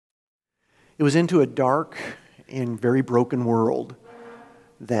It was into a dark and very broken world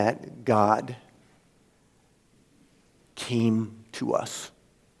that God came to us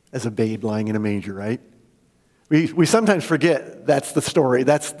as a babe lying in a manger, right? We sometimes forget that's the story.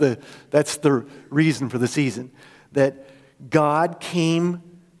 That's the reason for the season. That God came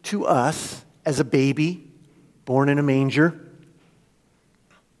to us as a baby born in a manger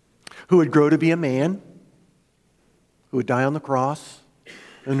who would grow to be a man, who would die on the cross,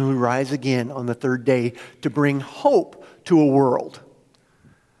 and who would rise again on the third day to bring hope to a world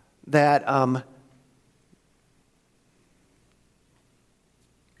that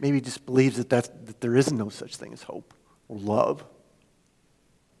maybe just believes that there is no such thing as hope or love.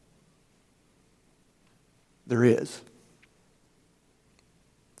 There is.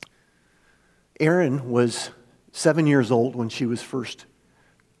 Erin was 7 years old when she was first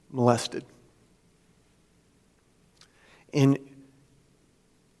molested. And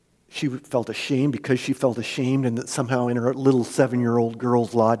she felt ashamed because she felt ashamed, and that somehow in her little 7-year-old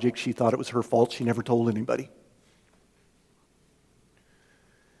girl's logic, she thought it was her fault. She never told anybody.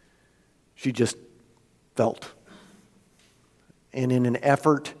 She just felt. And in an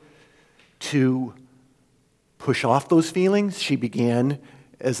effort to push off those feelings, she began,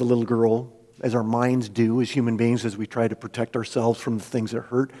 as a little girl, as our minds do as human beings, as we try to protect ourselves from the things that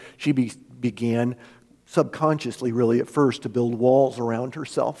hurt, she began subconsciously, really at first, to build walls around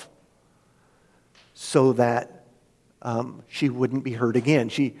herself so that she wouldn't be hurt again.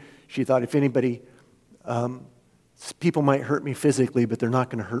 She thought, if anybody, people might hurt me physically, but they're not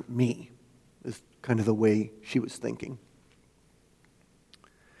going to hurt me, is kind of the way she was thinking.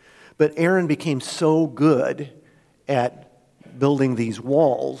 But Erin became so good at building these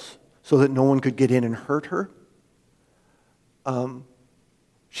walls so that no one could get in and hurt her.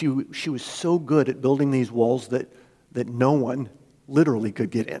 She was so good at building these walls that no one literally could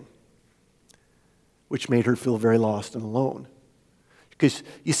get in, which made her feel very lost and alone. Because,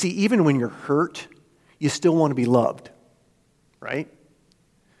 you see, even when you're hurt, you still want to be loved, right?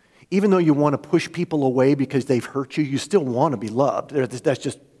 Even though you want to push people away because they've hurt you, you still want to be loved. That's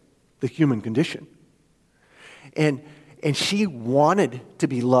just the human condition. And she wanted to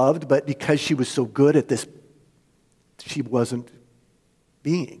be loved, but because she was so good at this, she wasn't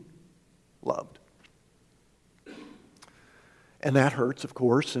being loved. And that hurts, of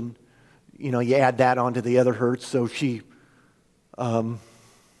course, and you add that onto the other hurts. So she, as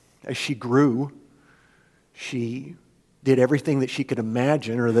she grew, she did everything that she could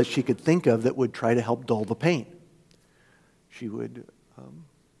imagine or that she could think of that would try to help dull the pain. She would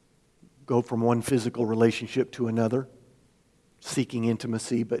go from one physical relationship to another, seeking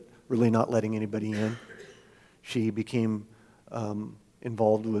intimacy, but really not letting anybody in. She became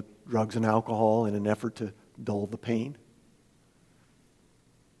involved with drugs and alcohol in an effort to dull the pain.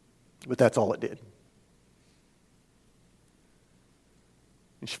 But that's all it did.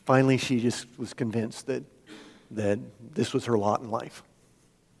 And finally, she just was convinced that this was her lot in life.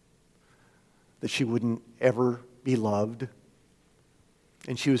 That she wouldn't ever be loved.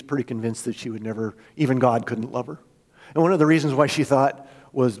 And she was pretty convinced that she would never, even God couldn't love her. And one of the reasons why she thought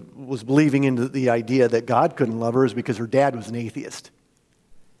was believing into the idea that God couldn't love her is because her dad was an atheist.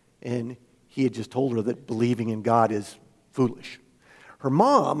 And he had just told her that believing in God is foolish. Her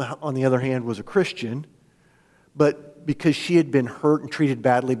mom, on the other hand, was a Christian, but because she had been hurt and treated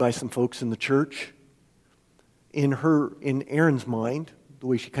badly by some folks in the church, in Erin's mind, the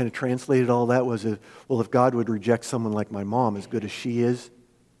way she kind of translated all that was, if God would reject someone like my mom as good as she is,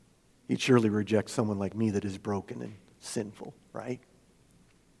 he'd surely reject someone like me that is broken and sinful, right?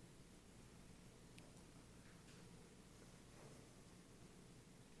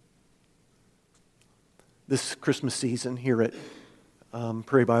 This Christmas season here at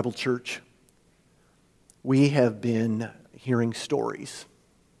Prairie Bible Church, we have been hearing stories.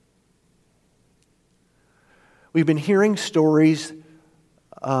 We've been hearing stories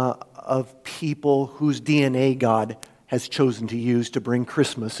of people whose DNA God has chosen to use to bring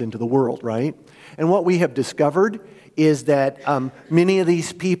Christmas into the world, right? And what we have discovered is that many of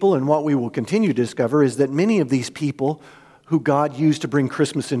these people, and what we will continue to discover, is that many of these people who God used to bring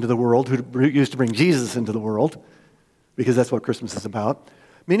Christmas into the world, who used to bring Jesus into the world, because that's what Christmas is about,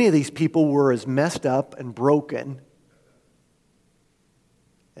 many of these people were as messed up and broken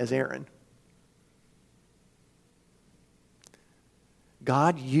as Erin.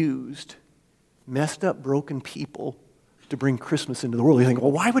 God used messed up, broken people to bring Christmas into the world. You think,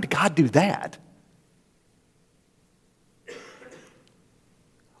 well, why would God do that?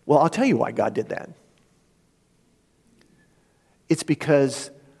 Well, I'll tell you why God did that. It's because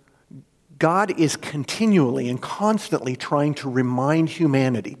God is continually and constantly trying to remind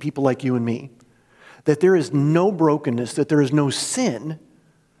humanity, people like you and me, that there is no brokenness, that there is no sin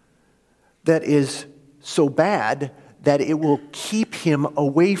that is so bad that it will keep him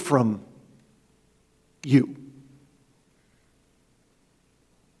away from you.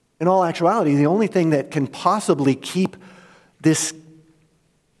 In all actuality, the only thing that can possibly keep this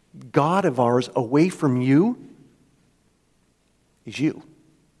God of ours away from you is you.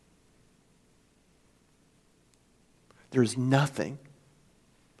 There's nothing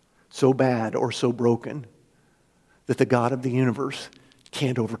so bad or so broken that the God of the universe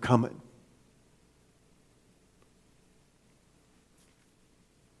can't overcome it.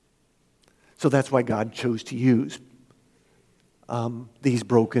 So that's why God chose to use these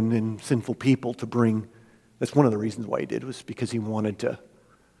broken and sinful people to bring, that's one of the reasons why he did, was because he wanted to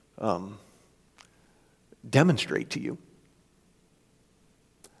demonstrate to you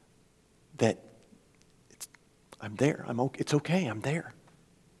that I'm there. It's okay. I'm there.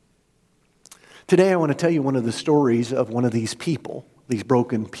 Today I want to tell you one of the stories of one of these people, these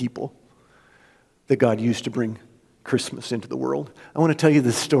broken people that God used to bring Christmas into the world. I want to tell you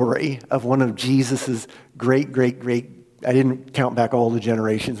the story of one of Jesus's great, I didn't count back all the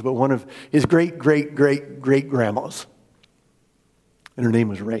generations, but one of his great grandmas. And her name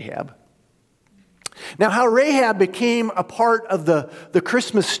was Rahab. Now, how Rahab became a part of the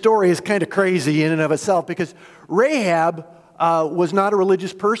Christmas story is kind of crazy in and of itself, because Rahab was not a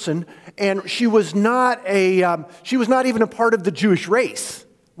religious person, and she was not even a part of the Jewish race,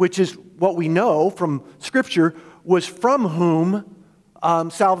 which is what we know from Scripture was from whom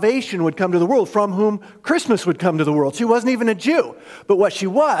salvation would come to the world, from whom Christmas would come to the world. She wasn't even a Jew. But what she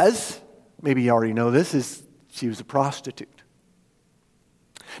was, maybe you already know this, is she was a prostitute.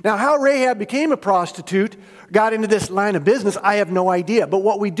 Now, how Rahab became a prostitute, got into this line of business, I have no idea. But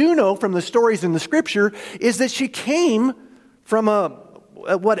what we do know from the stories in the Scripture is that she came from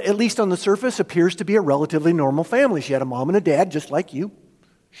what at least on the surface appears to be a relatively normal family. She had a mom and a dad, just like you.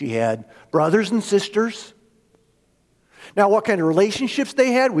 She had brothers and sisters. Now, what kind of relationships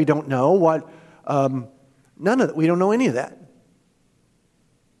they had, we don't know. None of that. We don't know any of that.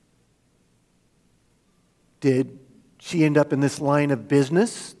 Did she end up in this line of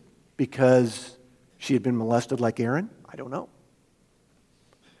business because she had been molested like Aaron? I don't know.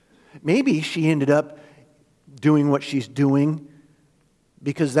 Maybe she ended up doing what she's doing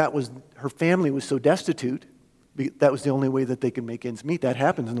because her family was so destitute. That was the only way that they could make ends meet. That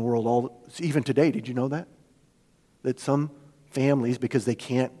happens in the world even today. Did you know that? That some families, because they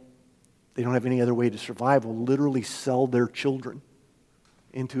don't have any other way to survive, will literally sell their children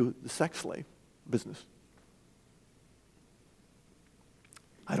into the sex slave business.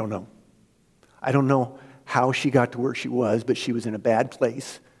 I don't know. I don't know how she got to where she was, but she was in a bad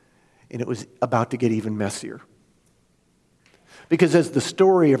place, and it was about to get even messier. Because as the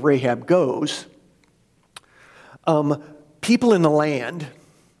story of Rahab goes, people in the land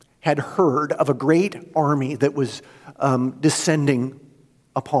had heard of a great army that was descending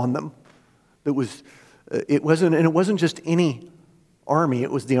upon them. It wasn't just any army,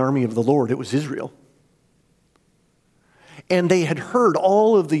 it was the army of the Lord. It was Israel. And they had heard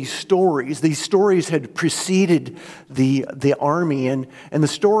all of these stories. These stories had preceded the army, and the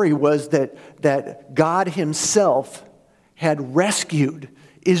story was that God himself had rescued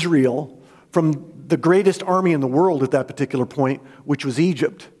Israel from the greatest army in the world at that particular point, which was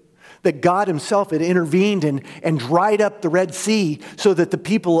Egypt. That God himself had intervened and dried up the Red Sea so that the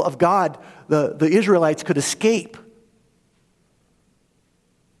people of God, the Israelites, could escape.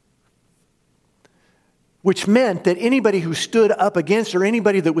 Which meant that anybody who stood up against or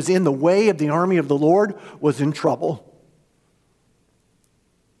anybody that was in the way of the army of the Lord was in trouble.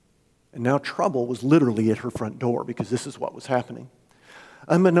 And now trouble was literally at her front door, because this is what was happening.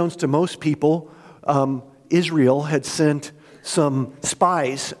 Unbeknownst to most people, Israel had sent some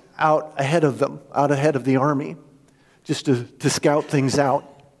spies out ahead of the army, just to scout things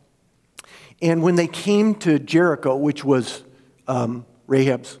out. And when they came to Jericho, which was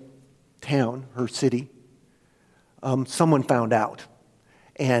Rahab's town, her city, someone found out,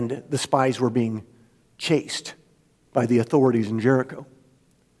 and the spies were being chased by the authorities in Jericho.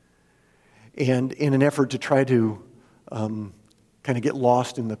 And in an effort to try to kind of get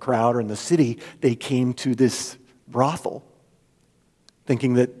lost in the crowd or in the city, they came to this brothel,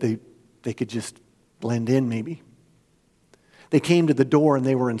 thinking that they could just blend in maybe. They came to the door and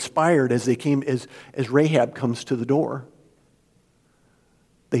they were inspired as Rahab comes to the door.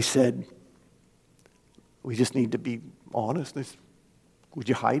 They said, "We just need to be honest. Would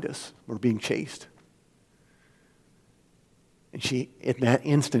you hide us? We're being chased." And in that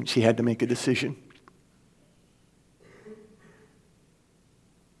instant, she had to make a decision.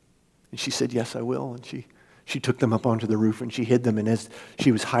 And she said, yes, I will. And she took them up onto the roof and she hid them. And as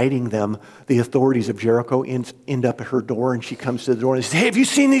she was hiding them, the authorities of Jericho end up at her door, and she comes to the door and says, hey, have you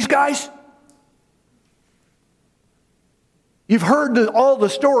seen these guys? You've heard all the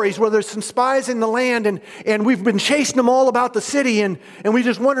stories where there's some spies in the land, and we've been chasing them all about the city, and we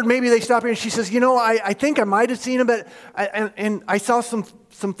just wondered maybe they stop here. And she says, I think I might have seen them, but I saw some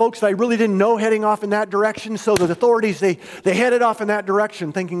folks that I really didn't know heading off in that direction. So the authorities, they headed off in that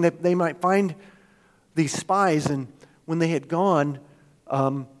direction thinking that they might find these spies. And when they had gone,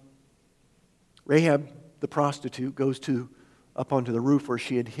 Rahab, the prostitute, goes up onto the roof where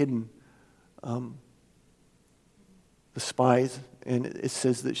she had hidden the spies, and it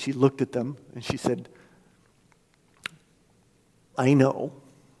says that she looked at them and she said, I know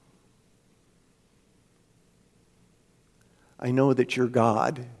that your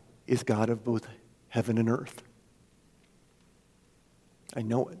God is God of both heaven and earth. I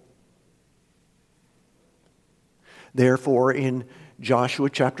know it. Therefore, in Joshua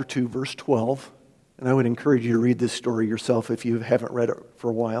chapter 2, verse 12, and I would encourage you to read this story yourself if you haven't read it for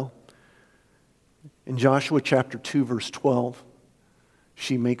a while. In Joshua chapter 2, verse 12,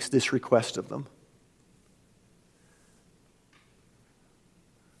 she makes this request of them.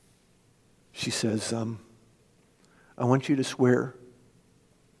 She says, I want you to swear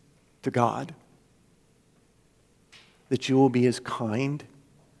to God that you will be as kind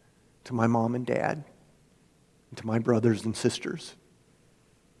to my mom and dad and to my brothers and sisters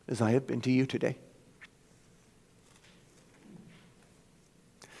as I have been to you today.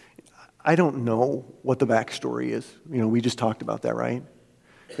 I don't know what the backstory is. We just talked about that, right?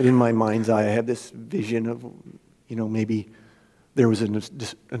 But in my mind's eye, I have this vision of, maybe there was an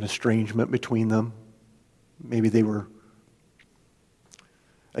estrangement between them. Maybe they were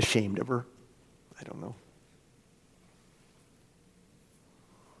ashamed of her. I don't know.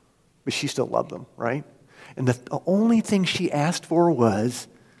 But she still loved them, right? And the only thing she asked for was,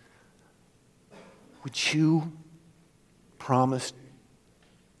 would you promise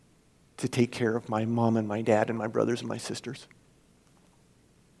to take care of my mom and my dad and my brothers and my sisters?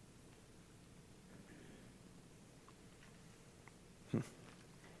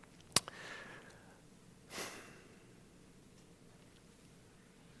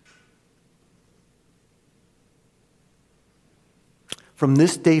 From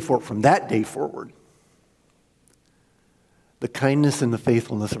that day forward, the kindness and the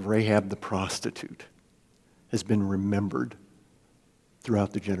faithfulness of Rahab the prostitute has been remembered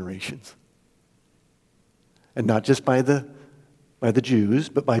throughout the generations. And not just by the Jews,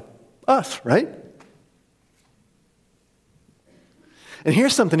 but by us, right? And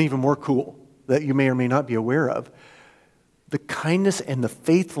here's something even more cool that you may or may not be aware of. The kindness and the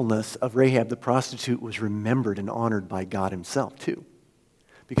faithfulness of Rahab the prostitute was remembered and honored by God himself too.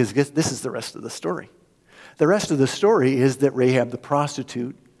 Because this is the rest of the story. The rest of the story is that Rahab the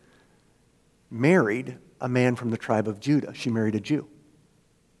prostitute married a man from the tribe of Judah. She married a Jew,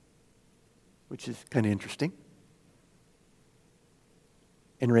 which is kind of interesting.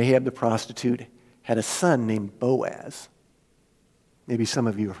 And Rahab the prostitute had a son named Boaz. Maybe some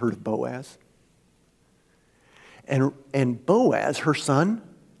of you have heard of Boaz. And Boaz, her son,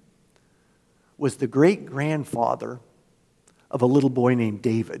 was the great-grandfather of a little boy named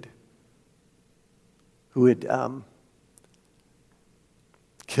David, who would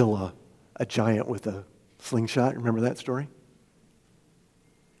kill a giant with a slingshot. Remember that story?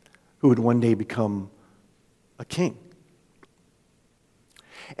 Who would one day become a king.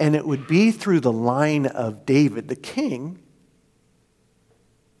 And it would be through the line of David, the king,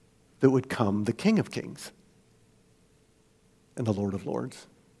 that would come the King of Kings and the Lord of Lords,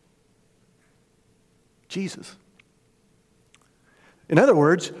 Jesus. In other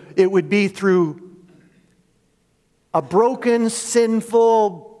words, it would be through a broken,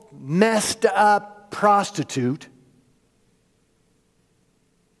 sinful, messed up prostitute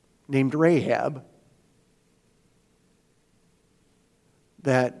named Rahab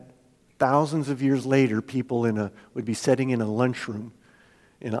that thousands of years later, people would be sitting in a lunchroom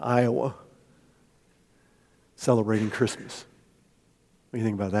in Iowa celebrating Christmas. What do you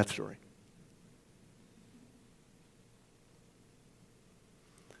think about that story?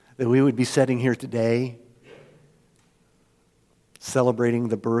 That we would be sitting here today celebrating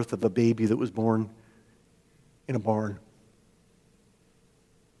the birth of a baby that was born in a barn,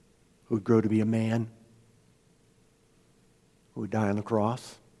 who would grow to be a man, who would die on the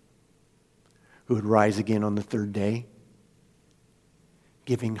cross, who would rise again on the third day,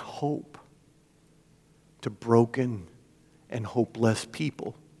 giving hope to broken and hopeless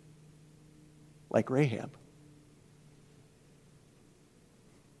people like Rahab.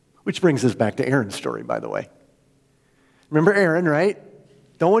 Which brings us back to Aaron's story, by the way. Remember Aaron, right?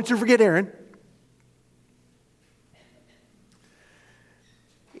 Don't want you to forget Aaron.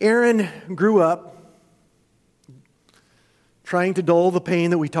 Aaron grew up trying to dull the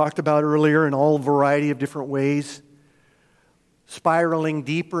pain that we talked about earlier in all variety of different ways, spiraling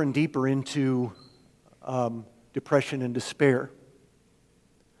deeper and deeper into depression and despair.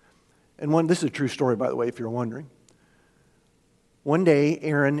 And this is a true story, by the way, if you're wondering. One day,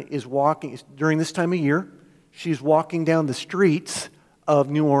 Aaron is walking, during this time of year, she's walking down the streets of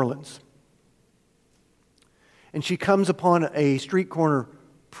New Orleans. And she comes upon a street corner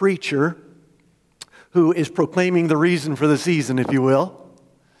preacher who is proclaiming the reason for the season, if you will,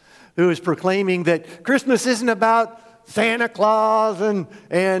 who is proclaiming that Christmas isn't about Santa Claus and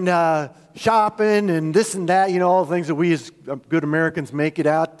shopping and this and that, all the things that we as good Americans make it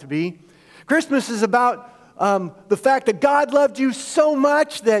out to be. Christmas is about the fact that God loved you so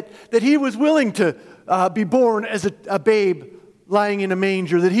much that He was willing to be born as a babe lying in a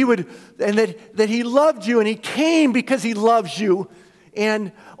manger, that He loved you and He came because He loves you,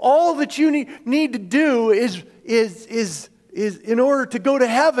 and all that you need to do is in order to go to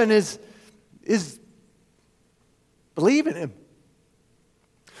heaven is believe in Him.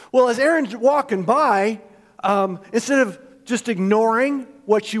 Well, as Aaron's walking by, instead of just ignoring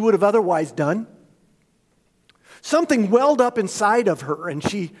what she would have otherwise done, something welled up inside of her, and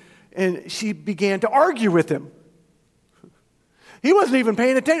she began to argue with him. He wasn't even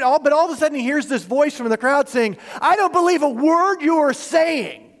paying attention, but all of a sudden he hears this voice from the crowd saying, "I don't believe a word you are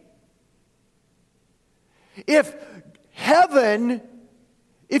saying. If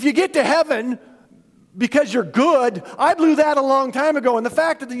you get to heaven because you're good, I blew that a long time ago. And the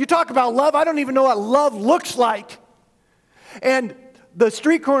fact that you talk about love, I don't even know what love looks like." And the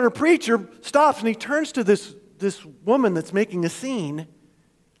street corner preacher stops and he turns to this woman that's making a scene.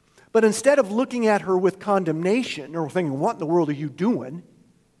 But instead of looking at her with condemnation or thinking, "What in the world are you doing?"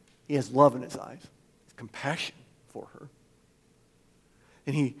 he has love in his eyes, compassion for her.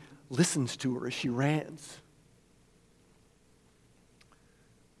 And he listens to her as she rants.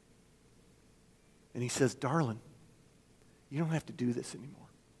 And he says, "Darling, you don't have to do this anymore.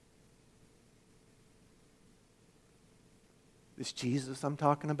 This Jesus I'm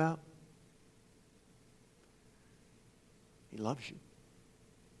talking about, He loves you.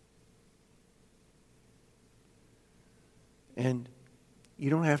 And you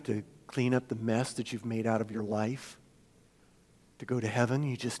don't have to clean up the mess that you've made out of your life to go to heaven.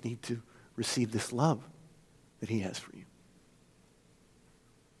 You just need to receive this love that He has for you.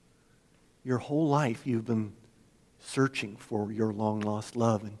 Your whole life you've been searching for your long-lost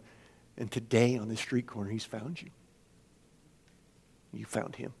love. And today on the street corner, He's found you. You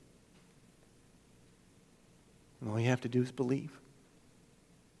found Him. And all you have to do is believe.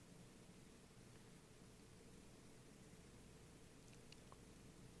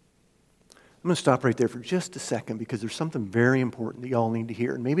 I'm going to stop right there for just a second because there's something very important that you all need to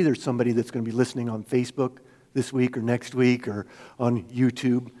hear. And maybe there's somebody that's going to be listening on Facebook this week or next week or on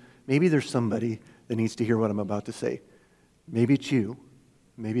YouTube. Maybe there's somebody that needs to hear what I'm about to say. Maybe it's you.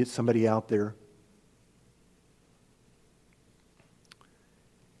 Maybe it's somebody out there.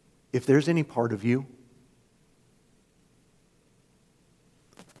 If there's any part of you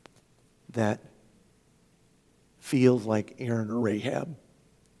that feels like Aaron or Rahab,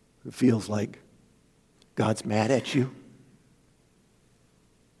 who feels like God's mad at you,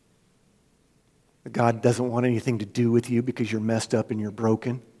 that God doesn't want anything to do with you because you're messed up and you're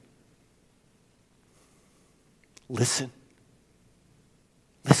broken, listen.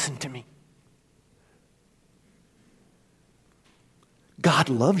 Listen to me. God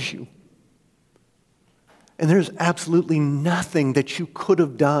loves you. And there's absolutely nothing that you could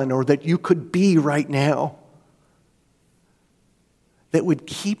have done or that you could be right now that would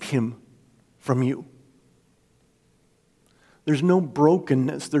keep Him from you. There's no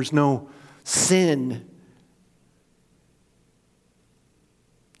brokenness. There's no sin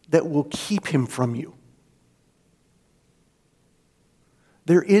that will keep Him from you.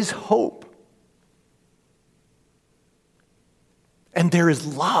 There is hope. And there is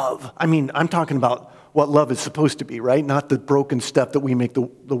love. I mean, I'm talking about what love is supposed to be, right? Not the broken stuff that we make the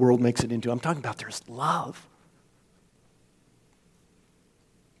world makes it into. I'm talking about there's love.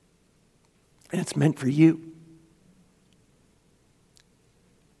 And it's meant for you.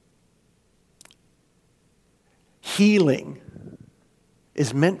 Healing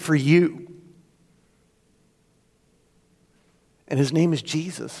is meant for you. And His name is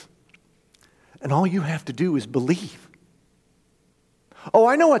Jesus. And all you have to do is believe. Oh,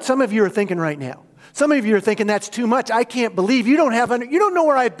 I know what some of you are thinking right now. Some of you are thinking, that's too much. I can't believe. You don't know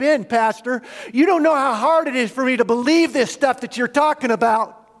where I've been, Pastor. You don't know how hard it is for me to believe this stuff that you're talking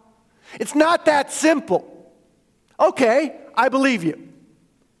about. It's not that simple. Okay, I believe you.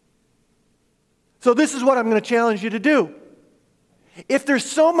 So this is what I'm going to challenge you to do. If there's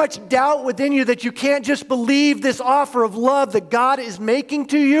so much doubt within you that you can't just believe this offer of love that God is making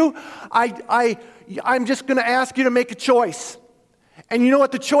to you, I'm just going to ask you to make a choice. And you know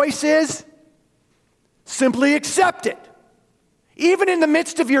what the choice is? Simply accept it. Even in the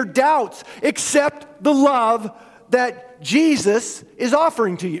midst of your doubts, accept the love that Jesus is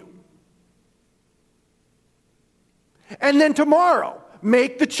offering to you. And then tomorrow,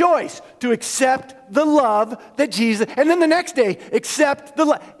 make the choice to accept the love that Jesus, and then the next day, accept the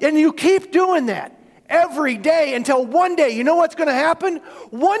love. And you keep doing that every day until one day, you know what's going to happen?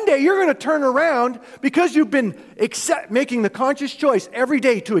 One day you're going to turn around because you've been making the conscious choice every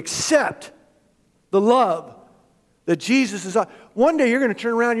day to accept the love that Jesus is. One day you're going to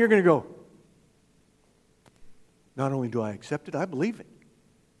turn around and you're going to go, not only do I accept it, I believe it.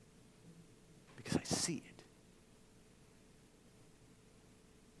 Because I see it.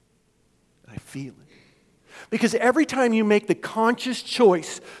 I feel it. Because every time you make the conscious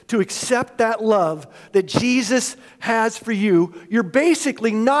choice to accept that love that Jesus has for you, you're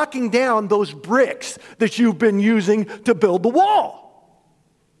basically knocking down those bricks that you've been using to build the wall.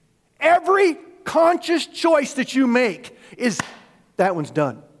 Every conscious choice that you make is, that one's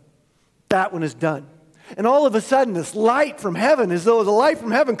done. That one is done. And all of a sudden, this light from heaven, as though the light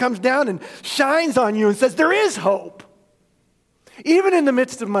from heaven comes down and shines on you and says, there is hope. Even in the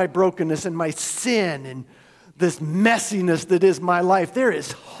midst of my brokenness and my sin and this messiness that is my life, there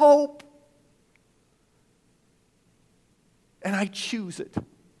is hope. And I choose it.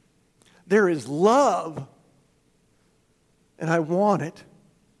 There is love. And I want it.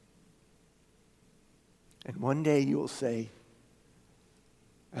 And one day you will say,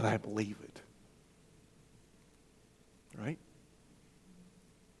 and I believe it. Right?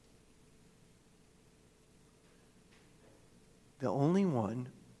 The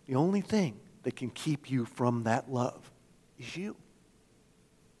only thing that can keep you from that love is you.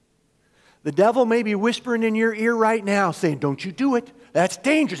 The devil may be whispering in your ear right now saying, don't you do it. That's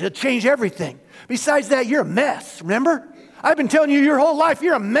dangerous. It'll change everything. Besides that, you're a mess, remember? I've been telling you your whole life,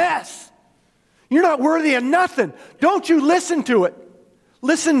 you're a mess. You're not worthy of nothing. Don't you listen to it.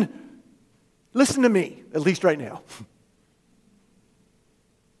 Listen to me, at least right now.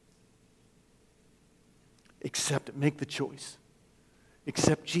 Accept it. Make the choice.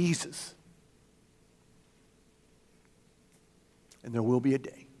 Accept Jesus. And there will be a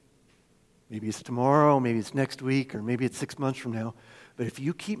day. Maybe it's tomorrow, maybe it's next week, or maybe it's 6 months from now. But if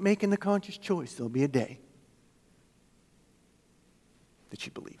you keep making the conscious choice, there'll be a day that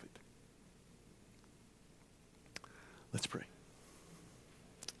you believe it. Let's pray.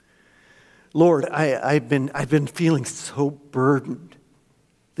 Lord, I've been feeling so burdened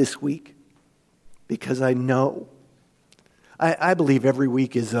this week because I know, I believe every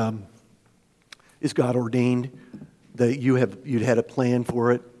week is God ordained, that you'd had a plan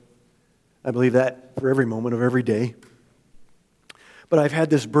for it. I believe that for every moment of every day. But I've had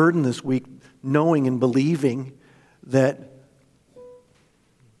this burden this week, knowing and believing that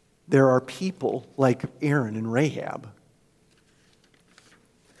there are people like Aaron and Rahab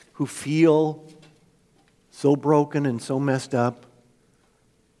who feel so broken and so messed up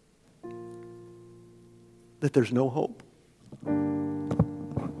that there's no hope.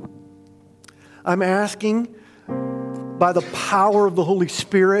 I'm asking, by the power of the Holy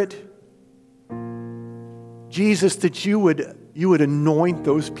Spirit, Jesus, that you would anoint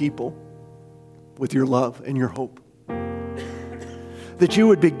those people with your love and your hope. That you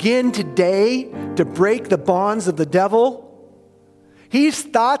would begin today to break the bonds of the devil. He's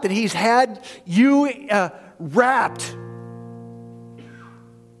thought that he's had you wrapped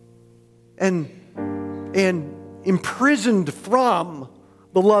and imprisoned from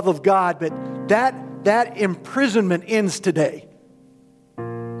the love of God, but that imprisonment ends today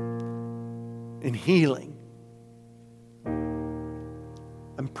in healing.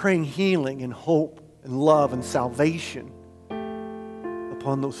 I'm praying healing and hope and love and salvation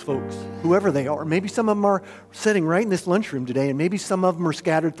upon those folks, whoever they are. Maybe some of them are sitting right in this lunchroom today, and maybe some of them are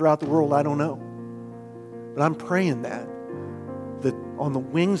scattered throughout the world. I don't know. But I'm praying that on the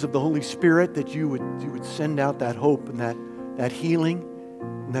wings of the Holy Spirit, that you would send out that hope and that healing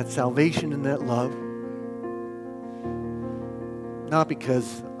and that salvation and that love. Not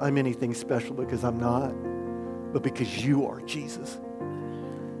because I'm anything special, because I'm not, but because you are, Jesus.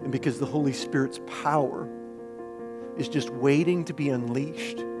 And because the Holy Spirit's power is just waiting to be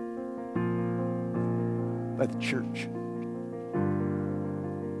unleashed by the church.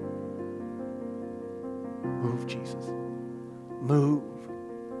 Move, Jesus. Move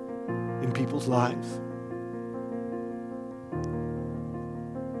in people's lives.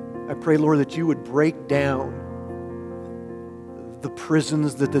 I pray, Lord, that you would break down the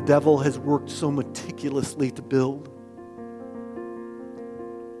prisons that the devil has worked so meticulously to build.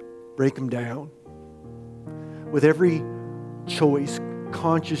 Break them down. With every choice,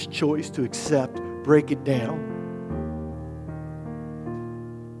 conscious choice to accept, break it down.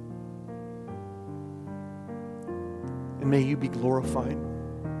 And may you be glorified.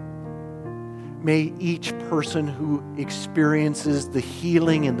 May each person who experiences the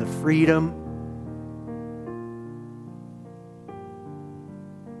healing and the freedom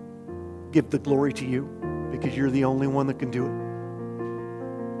give the glory to you, because you're the only one that can do it.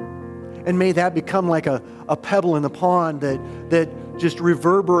 And may that become like a pebble in the pond that just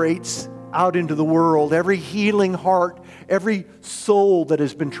reverberates out into the world. Every healing heart, every soul that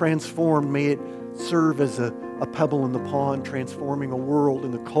has been transformed, may it serve as a pebble in the pond, transforming a world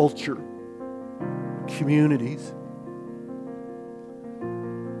and the culture, communities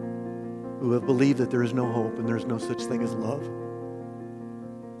who have believed that there is no hope and there is no such thing as love.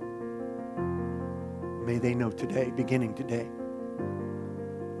 May they know today, beginning today,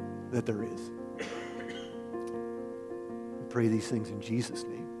 that there is. We pray these things in Jesus'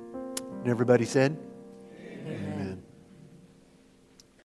 name. And everybody said?